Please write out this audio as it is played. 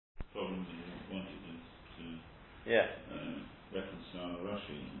Yeah. Reconcile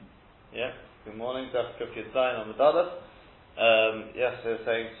Rashi. Yeah. Good morning. Daf Kuf Yitzayin on the Dadas. Yes, they're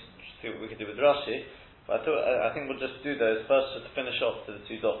saying to see what we can do with Rashi. But I think we'll just do those first just to finish off to the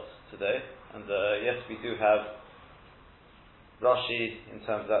two dots today. And yes, we do have Rashi in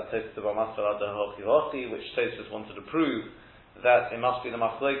terms of that Tosfos about Masala the Hochi, which Tosfos wanted to prove that it must be the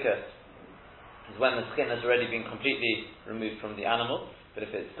Machlokes is when the skin has already been completely removed from the animal. But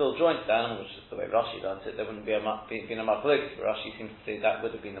if it's still joined to the animal, which is the way Rashi learns it, there wouldn't be a Machlokes. But Rashi seems to say that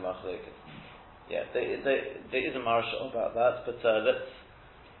would have been the Machlokes. Yeah, there is a marashal about that, but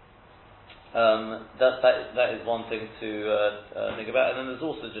that is one thing to think about. And then there's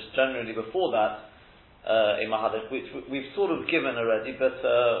also just generally before that a mahadif, which we've sort of given already, but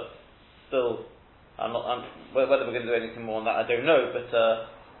still, whether we're going to do anything more on that, I don't know. But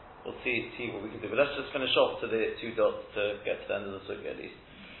we'll see what we can do. But let's just finish off to the two dots to get to the end of the sugya at least.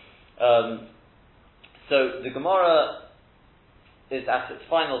 So the Gemara is at its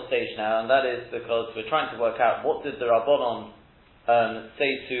final stage now, and that is because we're trying to work out what did the Rabbanon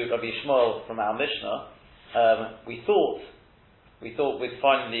say to Rabbi Yishmael from our Mishnah. We thought we'd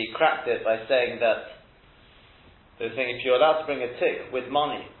finally cracked it by saying that they're saying if you're allowed to bring a tick with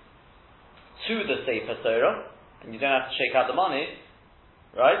money to the Sefer Torah, and you don't have to shake out the money,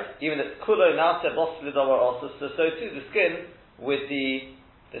 right? Even if kulo now said bosli davar also, so too the skin with the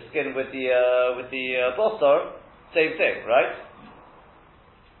bosor, same thing, right?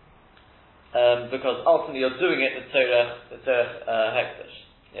 Because ultimately you're doing it the Torah hekdesh,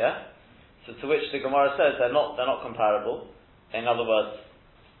 yeah. So to which the Gemara says they're not comparable. In other words,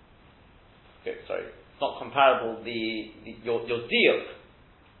 it's not comparable. Your deal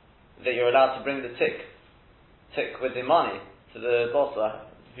that you're allowed to bring the tick with the money to the bossa.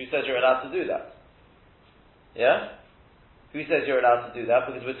 Who says you're allowed to do that? Yeah, who says you're allowed to do that?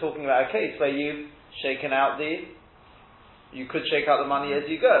 Because we're talking about a case where you could shake out the money as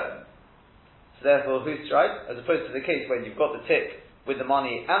you go. So therefore, who's right? As opposed to the case when you've got the tick with the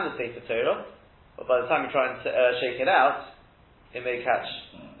money and the Sefer Torah, but by the time you try and shake it out, the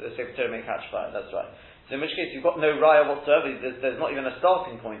Sefer Torah may catch fire. That's right. So in which case you've got no raya whatsoever. There's not even a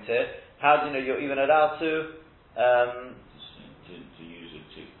starting point here. How do you know you're even allowed to use a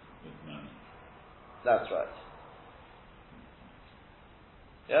tick with money? That's right.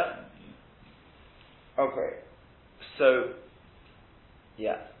 Yeah? Okay. So,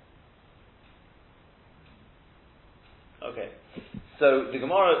 yeah. Okay. So the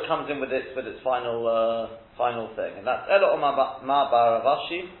Gemara comes in with its final thing, and that's Elo Ma Bar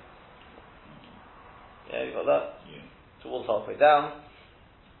Ravashi. Yeah, you got that? Yeah. Towards halfway down.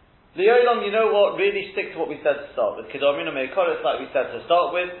 Leolam, you know what? Really stick to what we said to start with. Kedomina Meikoris, like we said to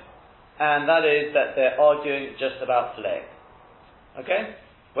start with, and that is that they're arguing just about flaying. Okay?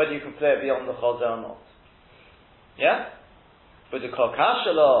 Whether you can flay it beyond the chazah or not. Yeah? But the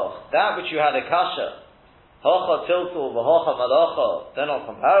kasha, that which you had a kasha, Hocha tiltul, v'hocha malacha, they're not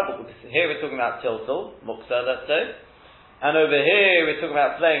comparable, because here we're talking about tiltul, muksa, let's say, and over here we're talking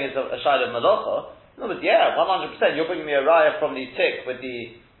about flaying as a shayla of malacha. In other words, yeah, 100%, you're bringing me a raya from the tick with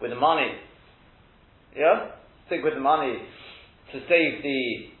the money, yeah? Tick with the money to save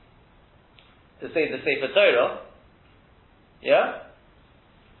the Sefer Torah, yeah?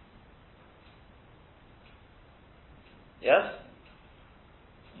 Yes?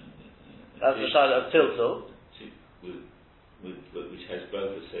 That's the shayla of tiltul. Which has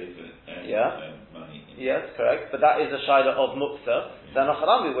both a sefer and money. Yes, correct. But that is a shayla of muksa. Then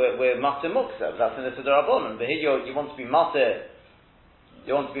we're matir muksa. That's in the Rabbanon. But here you want to be matir.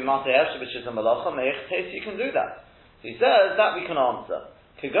 You want to be matir hefshe, which is a malacha meich. You can do that. So he says that we can answer.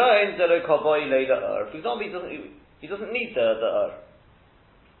 Kegoin zelo kavoi leila For example, he doesn't need the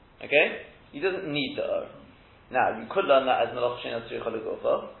okay. He doesn't need the Now you could learn that as malacha sheina tzricha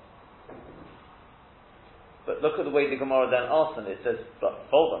legufa. But look at the way the Gemara then asks them. It says, but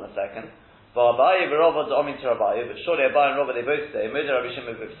hold on a second. But surely Abaye and Rava, they both say,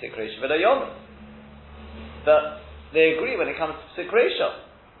 that they agree when it comes to Psik Reisha.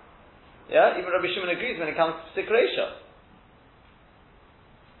 Yeah? Even Rabbi Shimon agrees when it comes to Psik Reisha.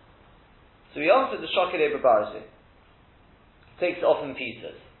 So he answered the Shakir Eber takes it off in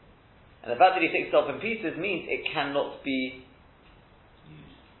pieces. And the fact that he takes it off in pieces means it cannot be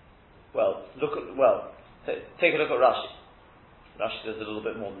take a look at Rashi. Rashi does a little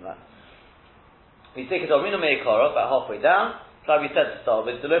bit more than that. We take it Omino Meikara, about halfway down. Like we said to start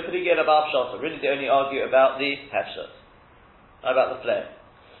with, really they only argue about the hefshot, about the flare.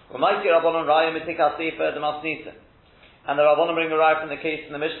 And the Rabbanon bring a raya from the case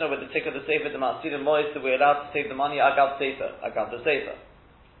in the Mishnah with the tick of the Sefer, the Ma'asidim Mois, that we're allowed to save the money, Agav Sefer, Agav the Sefer.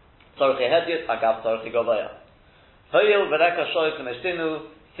 Tzorchei Hedyot, Agav Tzorchei Govaya. Hoyil v'reka shoyz v'neshtinu,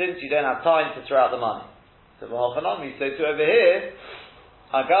 since you don't have time to throw out the money. So v'halchanami, so to over here,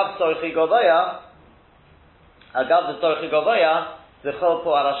 agav tzorchi govaya, agav the tzorchi govaya, zechol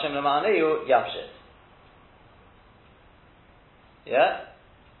po al Hashem l'ma'aneu yavshit. Yeah?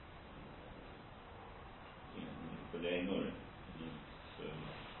 But they ignore it. So,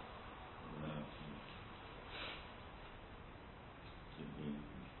 we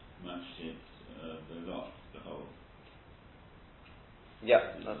matched it, the lot, the whole. Yeah,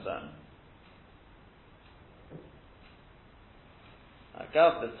 that's that.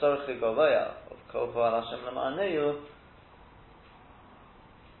 Agav the tzorchi govaya of kol po al Hashem l'ma'aneu.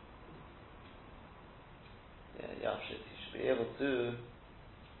 Yeah, yavshit. You should be able to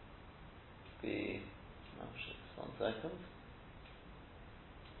be. Just 1 second.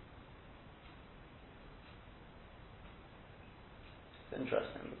 It's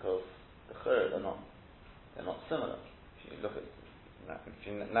interesting because the chur they're not similar. If you look at if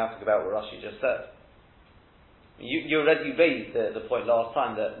you now think about what Rashi just said, you raised the point last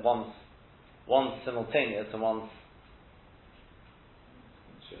time that one's simultaneous and one's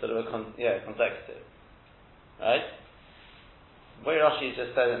sort of a consecutive, right? The way Rashi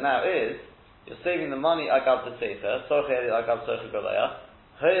just said it now is you're saving the money agav the sefer, sorchei agav sorchei golaya,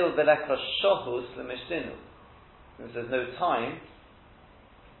 hoil velekra shohus lemishtinu. Since there's no time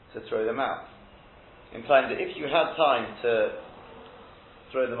to throw them out, implying that if you had time to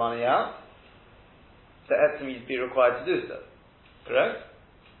throw the money out, the etzim you'd be required to do so. Correct?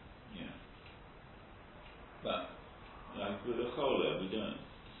 Yeah. But, like with a chola, we don't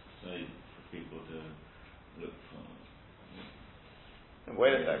say for people to look for.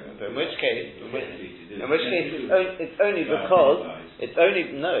 Wait a second. So in which case, it's only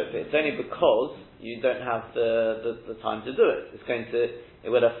because you don't have the time to do it. It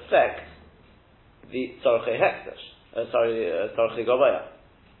would affect the tzorchei hekdesh. Tzorchei govaya.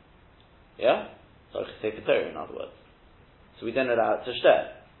 Yeah, tzorchei sefer Torah, in other words. So we don't allow it to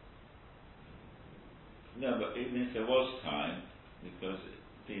share. No, but even if there was time, because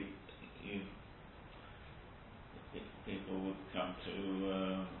people would come to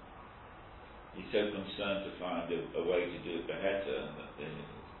be so concerned to find a way to do it better that they.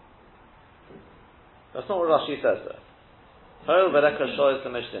 That's not what Rashi says there.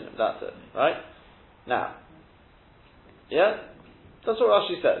 That's it, right? Now, yeah, that's what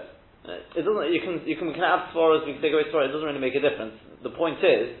Rashi says. It doesn't. We can add svaras, we can take away svaras. It doesn't really make a difference. The point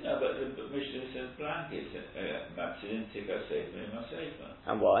is. No, but Mishnah says blanket.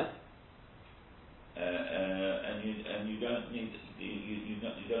 And why? And you don't need you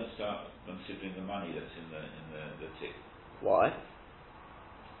don't start considering the money that's in the tick. Why?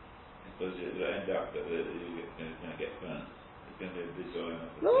 Because it will end up that you're going to get burnt. It's going to be a bizarre.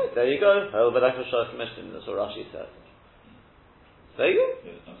 No, there you go. That's what Rashi says. There you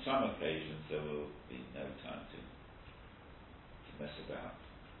go. On some occasions there will be no time to mess about.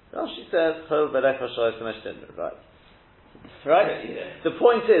 Rashi says, right. Right? Yeah. The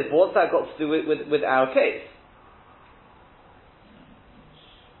point is, what's that got to do with our case?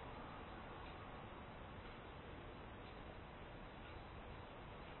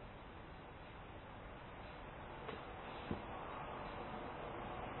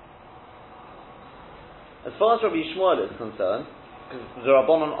 As far as Rabbi Yishmael is concerned, because the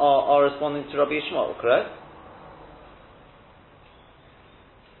Rabbanon are responding to Rabbi Yishmael, correct?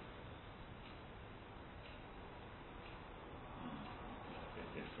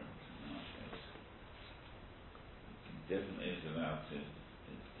 Definitely is allowed to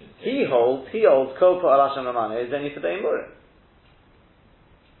he holds Kopa al Hashem Lamane is only for the Imurim.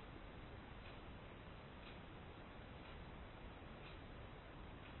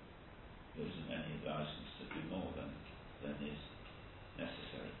 There isn't any license to do more than is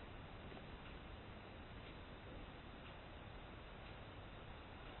necessary.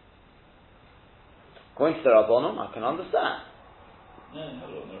 Going to the Rabbanon, I can understand. No,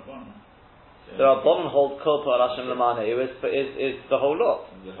 hold on, the Rabbanon. The Rabbanon hold Kopa al Hashem Lamane is the whole lot.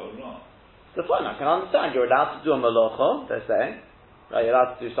 The whole lot. So fine, I can understand. You're allowed to do a malacha, they're saying. Right, you're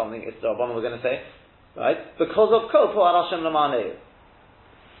allowed to do something, it's the Rabbanon we're going to say. Right? Because of Kopa al Hashem Lamane.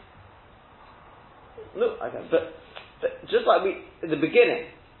 Look, but just like in the beginning,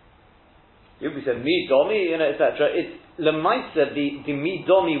 we said mi domi, etc. It's lemaisa. The mi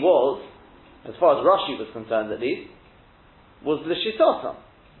domi was, as far as Rashi was concerned, at least, was l'shitosam.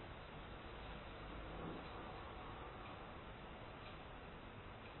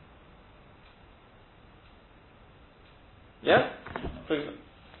 Yeah.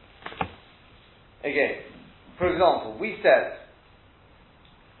 Again, for example, we said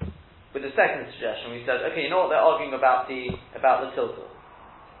with the second suggestion. We said, okay, you know what, they're arguing about the tiltal.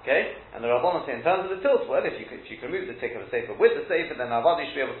 Okay? And the Rabbanon say, in terms of the tiltal, well, if you can move the tick of a sefer with the sefer, then Avadi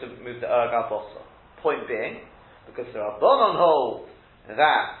should be able to move the ergav bossar. Point being, because the Rabbanon hold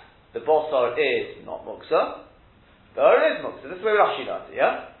that the bossar is not muksa, the is muksa. This is where Rashi does it,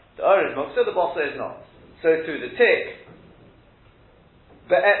 yeah? The is muksa, the bossar is not. So too, the tick,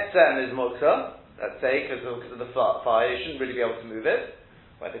 be'etzem is muksa, let's say, because of the fire, you shouldn't really be able to move it,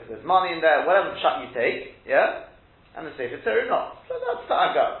 whether because there's money in there, whatever shot you take, yeah? And the sefer Torah not. So that's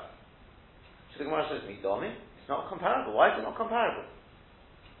ta'agav. So the Gemara says, Midami, it's not comparable. Why is it not comparable?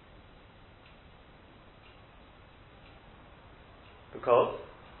 Because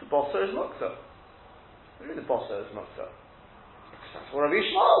the bossar is muksa. What do you mean the bossar is muksa? Because that's what Rabbi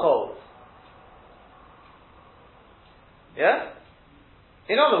Yishmael holds. Yeah?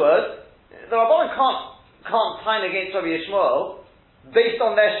 In other words, the Rabbanon can't time against Rabbi Yishmael based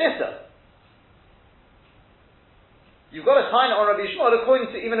on their shitta. You've got to time it on Rabbi Yishmael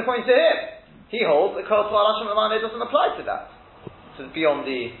even according to him. He holds that Kol Pal Hashem Lamane doesn't apply to that. So beyond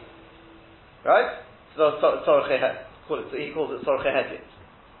the right? So he calls it Sorche Hedit.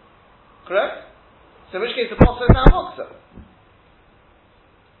 Correct? So in which case the bossar is now muksa.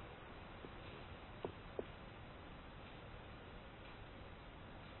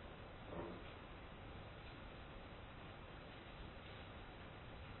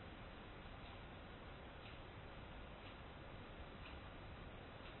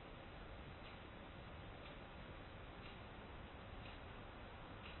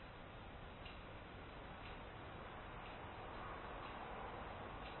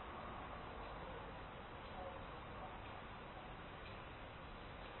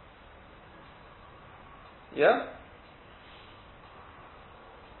 Yeah?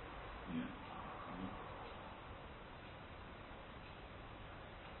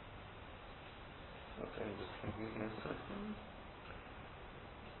 Okay, just give me a second.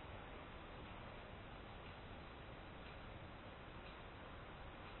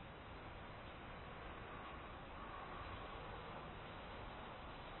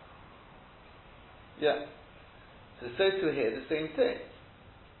 Yeah. So to here the same thing.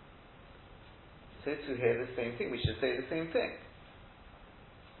 So to hear the same thing, we should say the same thing.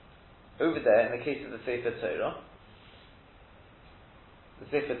 Over there, in the case of the Sefer Torah,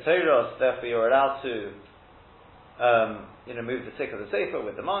 therefore you're allowed to move the tick of the Sefer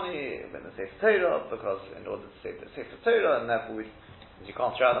with the money, with the Sefer Torah, because in order to save the Sefer Torah, and therefore if you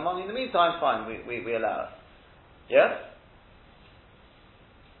can't throw out the money in the meantime, fine, we allow it. Yeah?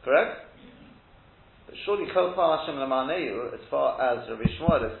 Correct? But surely Kol Pal Hashem Lamaneu, as far as Rabbi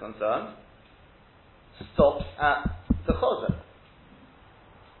Shmuel is concerned, stops at the chozer.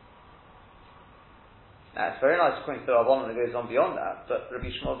 Now it's very nice according to the Rabbanon that goes on beyond that, but Rabbi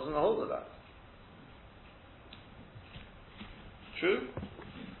Shmuel doesn't hold of that. True?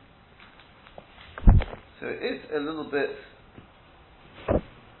 So it is a little bit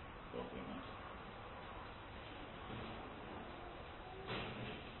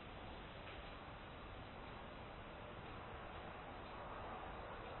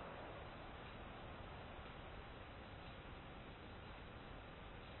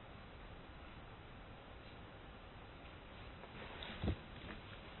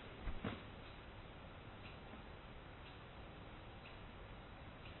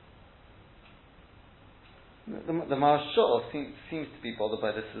the Marshal seems to be bothered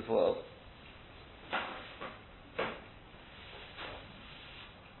by this as well.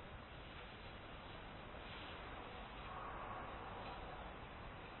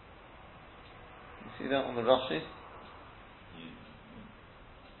 You see that on the Rashi?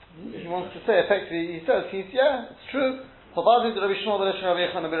 He wants to say effectively, he says, it's true. He doesn't,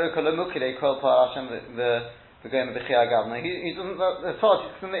 it's hard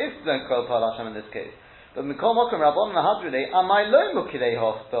to learn Kol Pal Hashem in this case. But Mikol Mokum Rabbanon Hadrulei Amai Lo Mukilei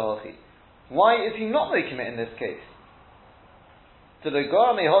Hochi. Why is he not making it in this case? Because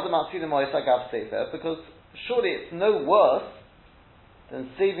surely it's no worse than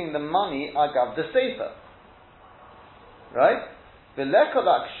saving the money agav the sefer. Right? You can't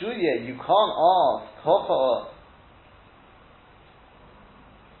ask Hocha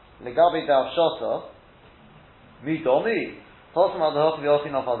Legabi Dal Shota Midomi.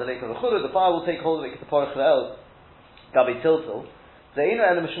 The fire will take hold of it to Porach Le'el Gabi Tiltal. Ze'inu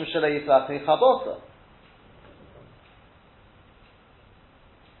Ele Mishum Shalei Yitlach Chabota.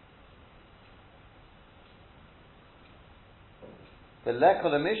 The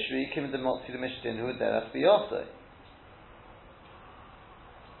Lekol Mishri Kim the Motzi the Mishtin who there as Biyosei.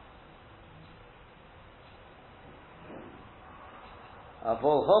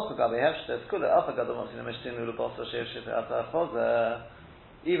 Avol Hochagabe Hefshtes Kula Afagadomos in a Mishtinu Lubosa Shevshit Ata Chosa,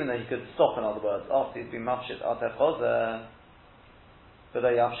 even though he could stop, in other words, after he's been Mafshit Ata Chosa, but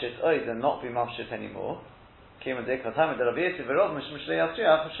they Yafshit Oid and not be Mafshit anymore. You can't be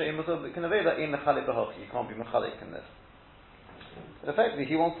Mechalik in this. But effectively,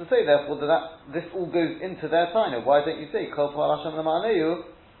 he wants to say, therefore, that this all goes into their taina. Why don't you say, Kol Pa'al Hashem L'Ma'aneu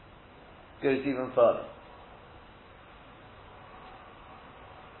goes even further?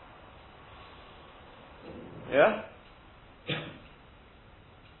 Yeah?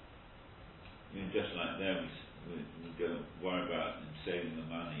 Just like there, we don't worry about saving the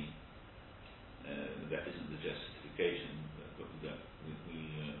money. That isn't the justification, but we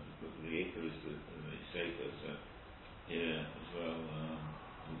put the acre is the safer. So here as well,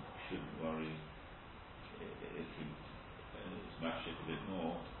 we shouldn't worry if he smash it a bit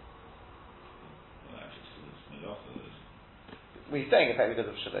more. Well, actually, still it's Melacha. We're saying effectively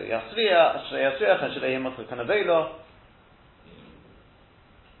because of Shalei Yasriach and Shalei Himot Kanavelo.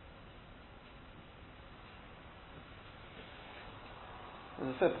 As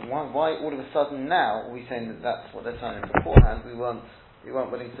I said, why all of a sudden now are we saying that that's what they're saying beforehand? We weren't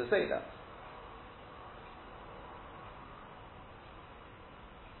willing to say that.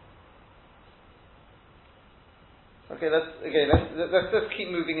 Okay, let's keep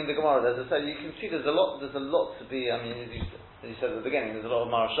moving in the Gemara. As I said, you can see there's a lot to be. I mean, as you said at the beginning, there's a lot of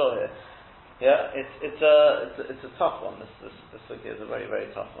Marashah here. Yeah, it's a tough one. This is a very,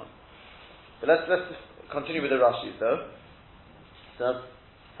 very tough one. But let's continue with the Rashis though. So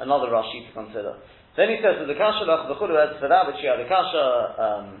another Rashi to consider. Then he says that the kasha lach b'chulu as for that which you have the kasha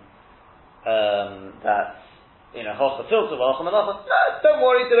that hocha filter v'hocha malacha. Don't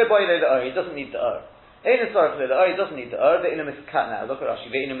worry, he doesn't need the ur. He doesn't need the ur. Ve'inu miskat now. Look at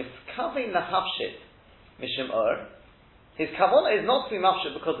Rashi. Ve'inu miskavin lahafshit mishim ur. His kavanah is not to be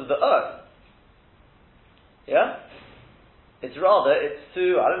mafshit because of the ur. Yeah, it's to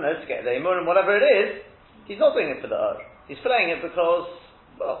to get the imur and whatever it is. He's not doing it for the ur. He's playing it because,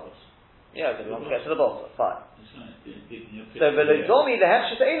 because he wants to get to the bottom. Fine. So, Velodomi the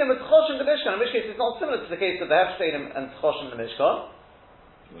hefshet einim and tchoshim the mishkan. In which case, it's not similar to the case of the hefshet einim and tchoshim the mishkan,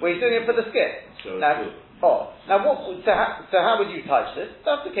 where he's doing it for the skin. Now, how would you touch this?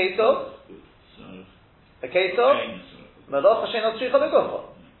 That's the case of Melach Hashem Tzricha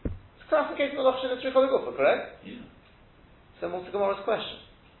L'Gufa. It's a classic case of Melach Hashem Tzricha L'Gufa, correct? Yeah. Similar to Gemara's question.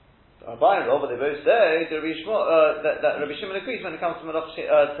 Rabbi and Rabbi, they both say that Rabbi Shimon agrees when it comes to Melach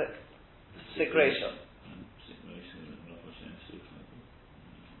Sikration.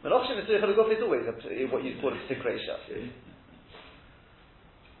 Melach Hashem Tzricha L'Gufa is always what you call a Sikration.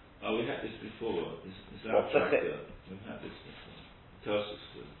 Oh, we had this before. We've had this before.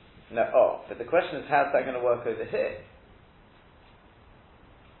 No, but the question is, how's that going to work over here?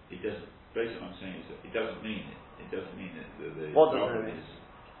 It doesn't. Basically, what I'm saying is that it doesn't mean it. It doesn't mean that the what does problem it mean? is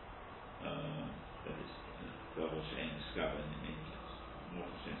that it's double chain discovered in English. Not a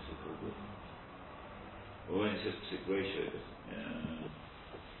sense of the good. Or when it says sick ratio,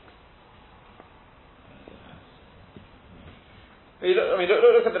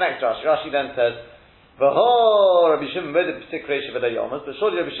 look at the next Rashi. Rashi then says, "V'ho Rabbi Shimon made a psik ratio v'dayomas." But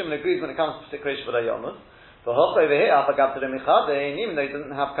surely Rabbi Shimon agrees when it comes to psik ratio v'dayomas. V'ho over here, afagav to the michadein, even though he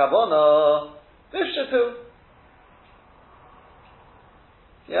doesn't have kavana, v'shatu.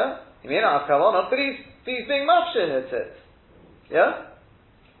 Yeah, he may not have kavana, but he's being mafshir. That's it. Yeah.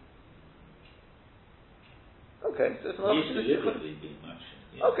 Okay, so it's not deliberately being mafshir.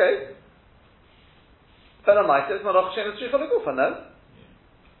 Yeah. Okay. But on my side, it's not a Hashem Tzricha L'Gufa, no?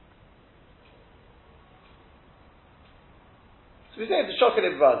 So we say to Shokele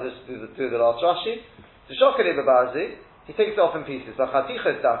B'Barzi, do the last Rashi. To Shokele B'Barzi, he takes it off in pieces.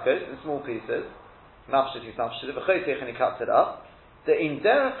 V'chaticha dakos, in small pieces. Mafshit, he's mafshit. V'chotech, and he cuts it up. The in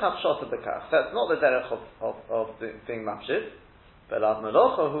derech hafshot bekach. That's not the derech of being mafshit. But av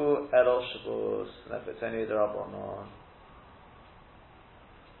melocha hu elo shavus. And if it's only the Rabbanon.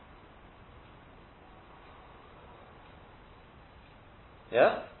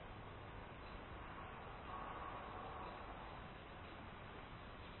 Yeah?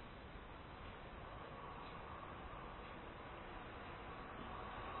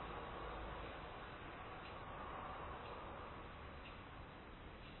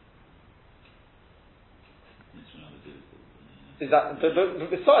 Is that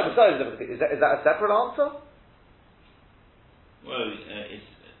besides is that a separate answer? Well,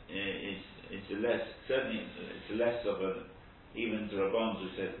 it's a less certainly it's less of a even the Rabbans who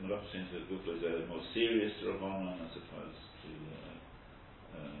said Melach Hashem Tzricha is a more serious Rabbanon as opposed to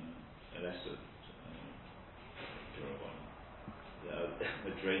a lesser Rabbanon.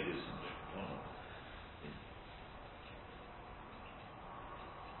 Madregas and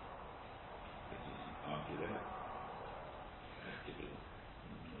argue that.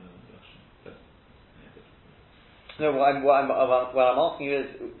 No, what I'm asking you is,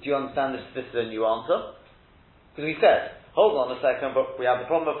 do you understand this is a new answer? Because we said, hold on a second, but we have the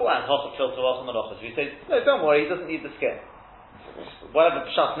problem beforehand, Hosap filter off on the office. We say, no, don't worry, he doesn't need the skin. Whatever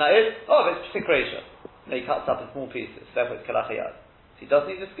Pshat now is, it's Psikration. No, he cuts up in small pieces, therefore it's Kalachiyad. If he does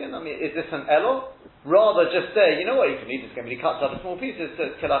need the skin, I mean, is this an Elo? Rather just say, you know what, you can eat the skin, but he cuts up in small pieces,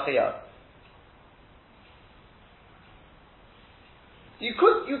 so it's Kalachiyad. You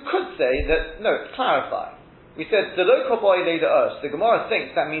could say that, no, clarify. We said, the local boy laid the ursh. The Gemara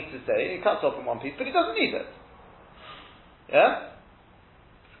thinks that means to say, he cuts off in one piece, but he doesn't need it. Yeah?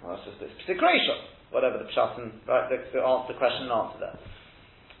 Well, that's just this Psikration. Whatever the Pshatim, right, the answer question and answer there.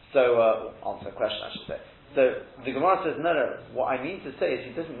 So, answer the question, I should say. So, the Gemara says, no, what I mean to say is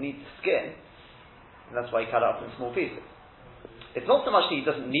he doesn't need the skin, and that's why he cut it up in small pieces. It's not so much that he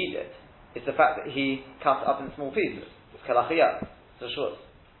doesn't need it, it's the fact that he cut it up in small pieces. It's Kalachiyah, it's a shuz.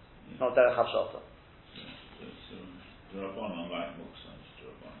 It's not Derech HaPshata. It's Rabbanon, like Muksa is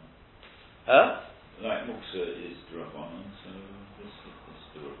Rabbanon. Huh? Like Muksa is Rabbanon, so this is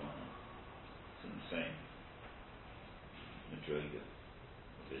Rabbanon. It's in the same Madrega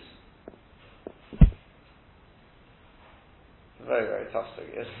of this. Very, very tough to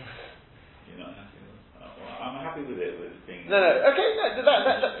get. You're not happy with it? Well, I'm happy with it, with being... No, okay,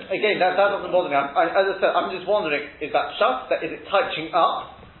 that doesn't bother me. As I said, I'm just wondering, is that shut? Is it touching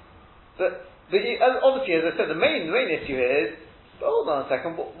up? Obviously, as I said, the main issue here is, hold on a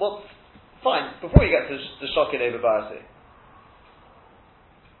second, what's... Fine, before you get to the Shokid over Barasi.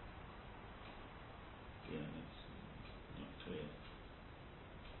 Yeah, that's not clear.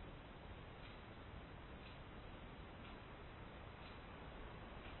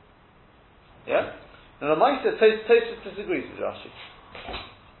 Yeah? Now the Maisa, Tosfos disagrees with Rashi.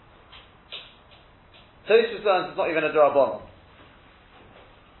 Tosfos learns it's not even a D'Rabbanan.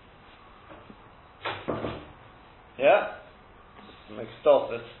 Yeah? Make a start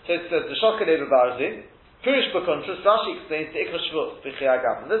with. Tosfos says, the Shokid over Barasi, Purish B'Kontras, Rashi explains the Ikra Shvut, B'Chiyah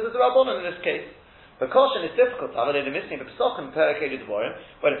Gavin. This is the Rabbanan in this case. The caution is difficult. I would have missing the Pesachim and Perikei Devarim.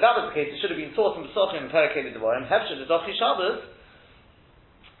 Well, if that was the case, it should have been taught in Pesachim and Perikei Devarim. Hefshed is Dochi Shabbos.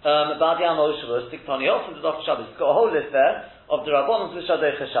 Ba'adiyam Ol Shabbos, Tiktani Ofen is Dochi Shabbos. It's got a whole list there of the Rabbanans which are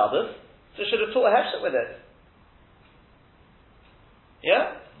Dochi Shabbos. So it should have taught a Hefshed with it.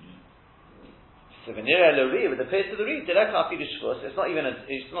 Yeah? So Venira Lori with the pace of the reed, Direk Hafidu Shvus. It's not even a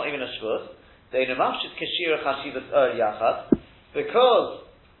Shvus. They Namashit Kashira Chashivas Yachad, because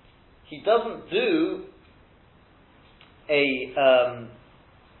he doesn't do a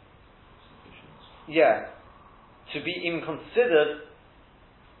to be even considered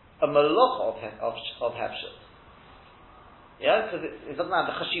a malach of hefshet. Yeah, because it doesn't have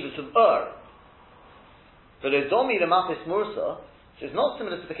the chashivas of But Edomi the Mapis Mursa, so it's not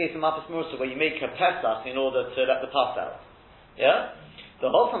similar to the case of Mapis Mursa where you make a Pesach in order to let the pus out. Yeah, the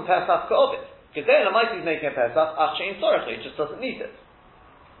whole from Pesach Ka'ovid. Because there the Maisi is making a Pesach, Achein Sorach, it just doesn't need it.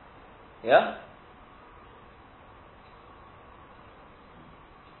 Yeah?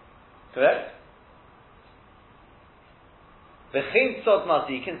 Correct? V'chein tzod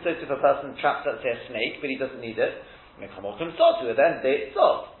mazikin, so if a person traps, let's say, a snake, but he doesn't need it, mechamokim tzod to it, then they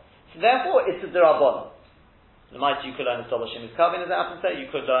tzod. So therefore, it's a derabbanan. The Maisi you could learn it's Dobel Shem Kavin, as I often say, you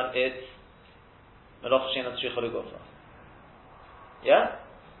could learn it's Melach Shem Tzricha L'Gufra. Yeah?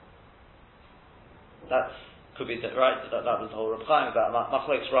 That could be right. That was the whole Reb Chaim about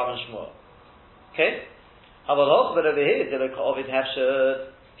Machlokes Rav and Shmuel. Okay, but over here,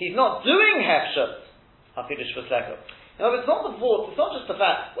 he's not doing hefshet. Hafidish v'slekel. Now, it's not the fault. It's not just the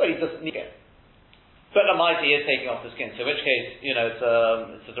fact. Well, he doesn't need it. But the mighty is taking off the skin. So, in which case,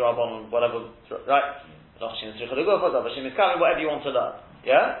 it's a drabon, whatever, right? Whatever you want to learn.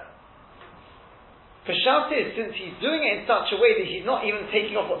 Yeah. Peshat is, since he's doing it in such a way that he's not even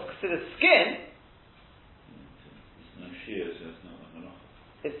taking off what's considered skin. No shear, so it's not like malach.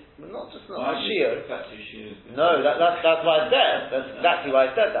 It's not just not a shear. No, that's why I said. That's exactly why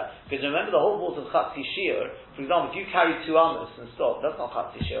I said that. Because remember the whole vault of chatzi shear. For example, if you carry 2 amos and stop, that's not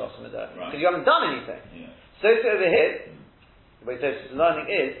chatzi shear because you haven't done anything. Yeah. So over here, the way Tosfos is learning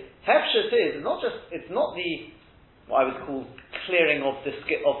is hefshet is not just. It's not the what I would call clearing of the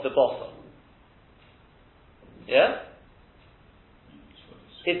skin of the bottom. Yeah.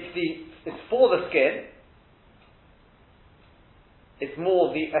 It's for the skin. It's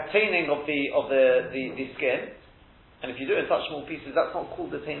more the attaining of the skin, and if you do it in such small pieces, that's not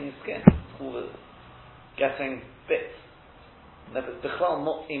called attaining skin. It's called getting bits. No, but Bichlal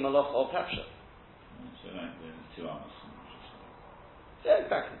not Imalach or Kapsha. So like the 2 hours. Yeah,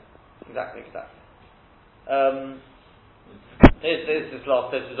 exactly. Here's this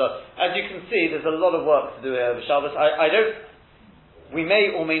last bit as well. As you can see, there's a lot of work to do here over Shabbos. We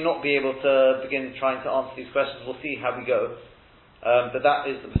may or may not be able to begin trying to answer these questions. We'll see how we go. But that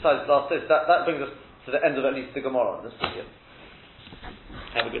is, besides last bit, that brings us to the end of at least the Gemara.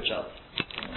 Have a good Shabbos.